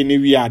mpaye ne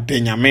wi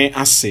adanyame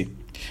ase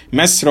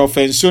mesre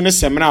ofenso ne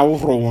semra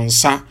awhoro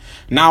wonsa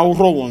na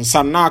awhoro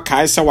wonsa na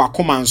kai se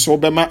wakomanso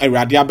bema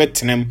Awurade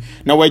abetenem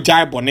na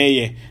wagyae bone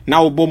ye na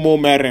obomo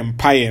mere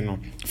mpaye no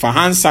fa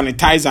hand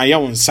sanitizer ye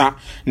wonsa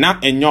na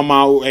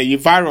enyoma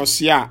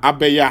virus ya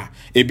abeya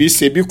ebi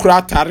se bi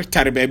kura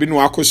tare ba bi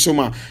no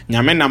akosoma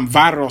nyame nam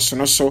virus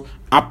no so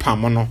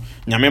apam no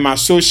nyame ma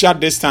social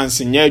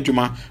distance nya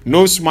adwuma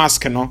nose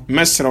mask no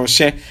mesrew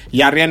hye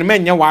yare no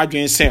menye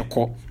wadwen se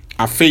ekọ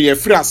afe ye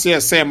free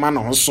ase ma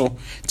no so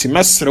ti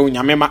mesrew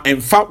nyame ma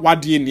emfa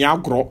wade ni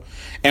agro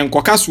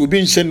enkoka so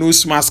obi nhye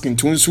nose mask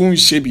ntunsu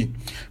nhye bi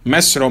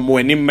mesrew mo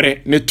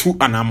animre ne tu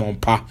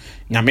anamonpa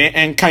nyame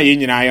enka ye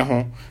nyina ye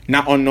ho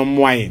na onno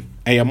moaye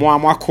eye mo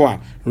amako a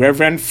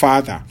Reverend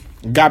Father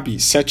Gabby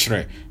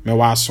Sechere me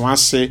waso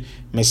ase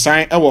me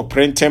sign ewo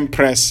printing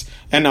press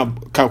ena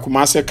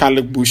Kumase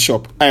Catholic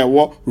Bishop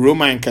ewo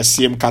Roman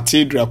Kasiem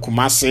Cathedral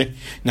Kumase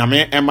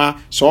nyame ema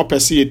so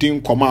opese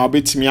yedin koma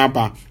obetimi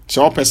aba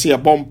so opese ye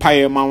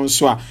bompaye ma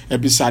nso a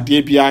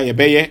ebisade bia ye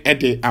beye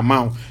ede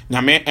ama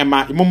nyame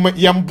ema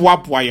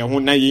yemboaboa ye ho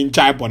na ye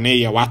njai bone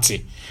ye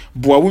wate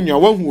boa wunwa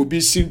wahu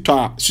obi sinto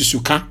a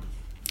susuka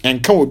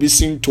enka obi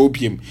sinto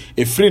obiem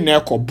efiri na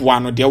ekoboa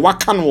no de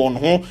waka no won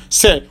ho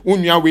se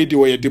unwa we de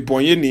oye de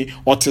bonye ni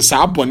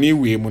otesa abone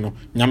we mu no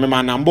nyame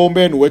ma na mbom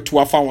be no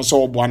watu afa won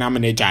so oboa na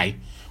menejai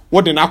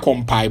wode na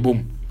kompai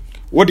bom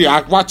wode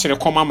wa kire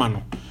komama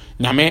no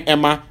nyame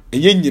ema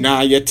eye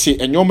nyina yete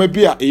enyoma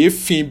bi a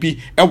efin bi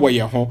ewo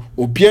ye ho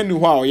obi ani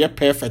ho a oye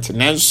perfect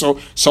nanso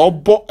so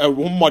obo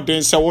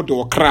modern se wode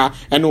okra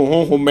ene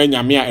ho ma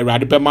nyame a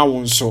erade be ma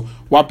won so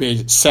wa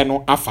be se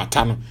no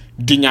afata no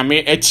di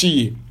nyame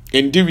achi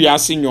endi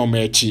wiase nyoma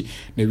achi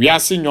na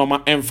wiase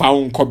nyoma emfa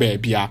wonko ba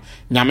bia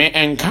nyame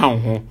enka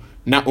ho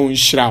na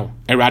onhyiraw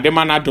erade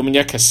ma na dom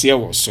nye kese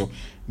wo so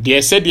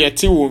de se de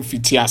eti wo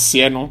mfiti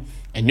ase no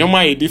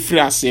enyoma ye di free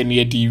ase no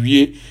ye di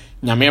wie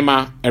nyame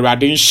ma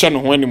erade nhye no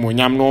ho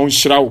animonyam no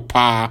onhyiraw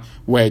pa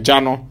wo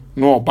agya no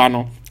no oba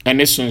no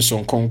ene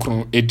sonson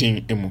konkron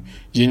edin emu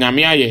ye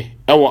nyame aye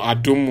ewo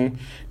adom mu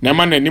na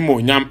ma nanim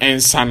onyam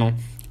ensa no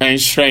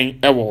enhyen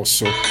ewo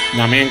so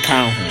nyame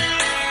enka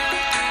ho.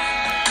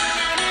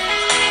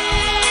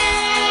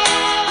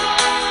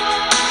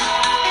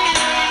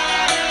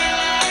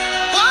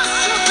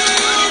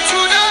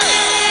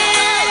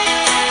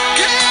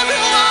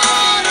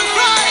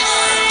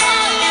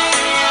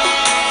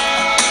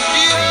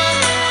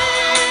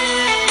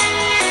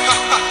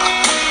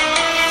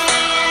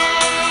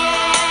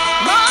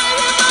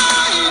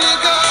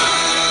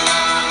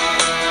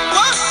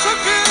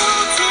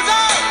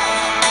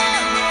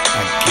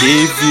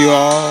 Give you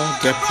all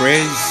the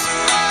praise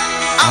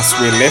as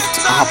we lift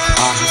up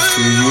our hands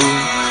to you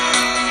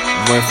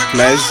with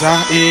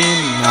pleasure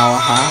in our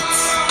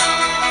hearts.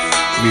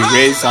 We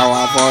raise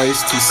our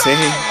voice to say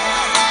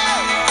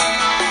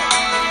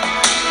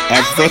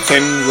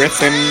everything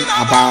written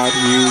about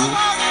you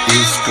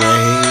is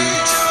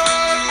great.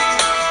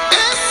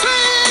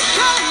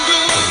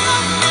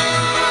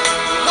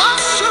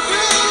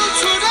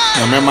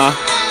 Remember,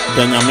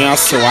 Benyame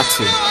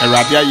asewate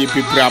Eradia ye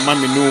bibra ma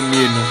me no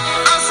mienu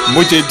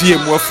moje die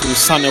mu afuru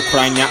sane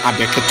kranya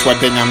adeketwa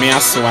Benyame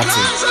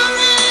asewate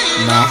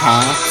na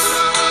heart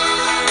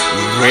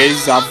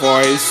raise our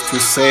voice to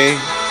say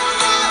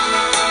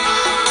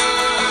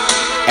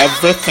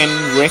everything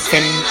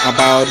written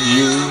about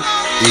you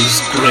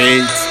is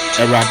great.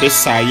 Erade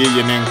saye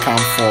yenen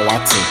come for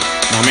wate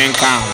na menka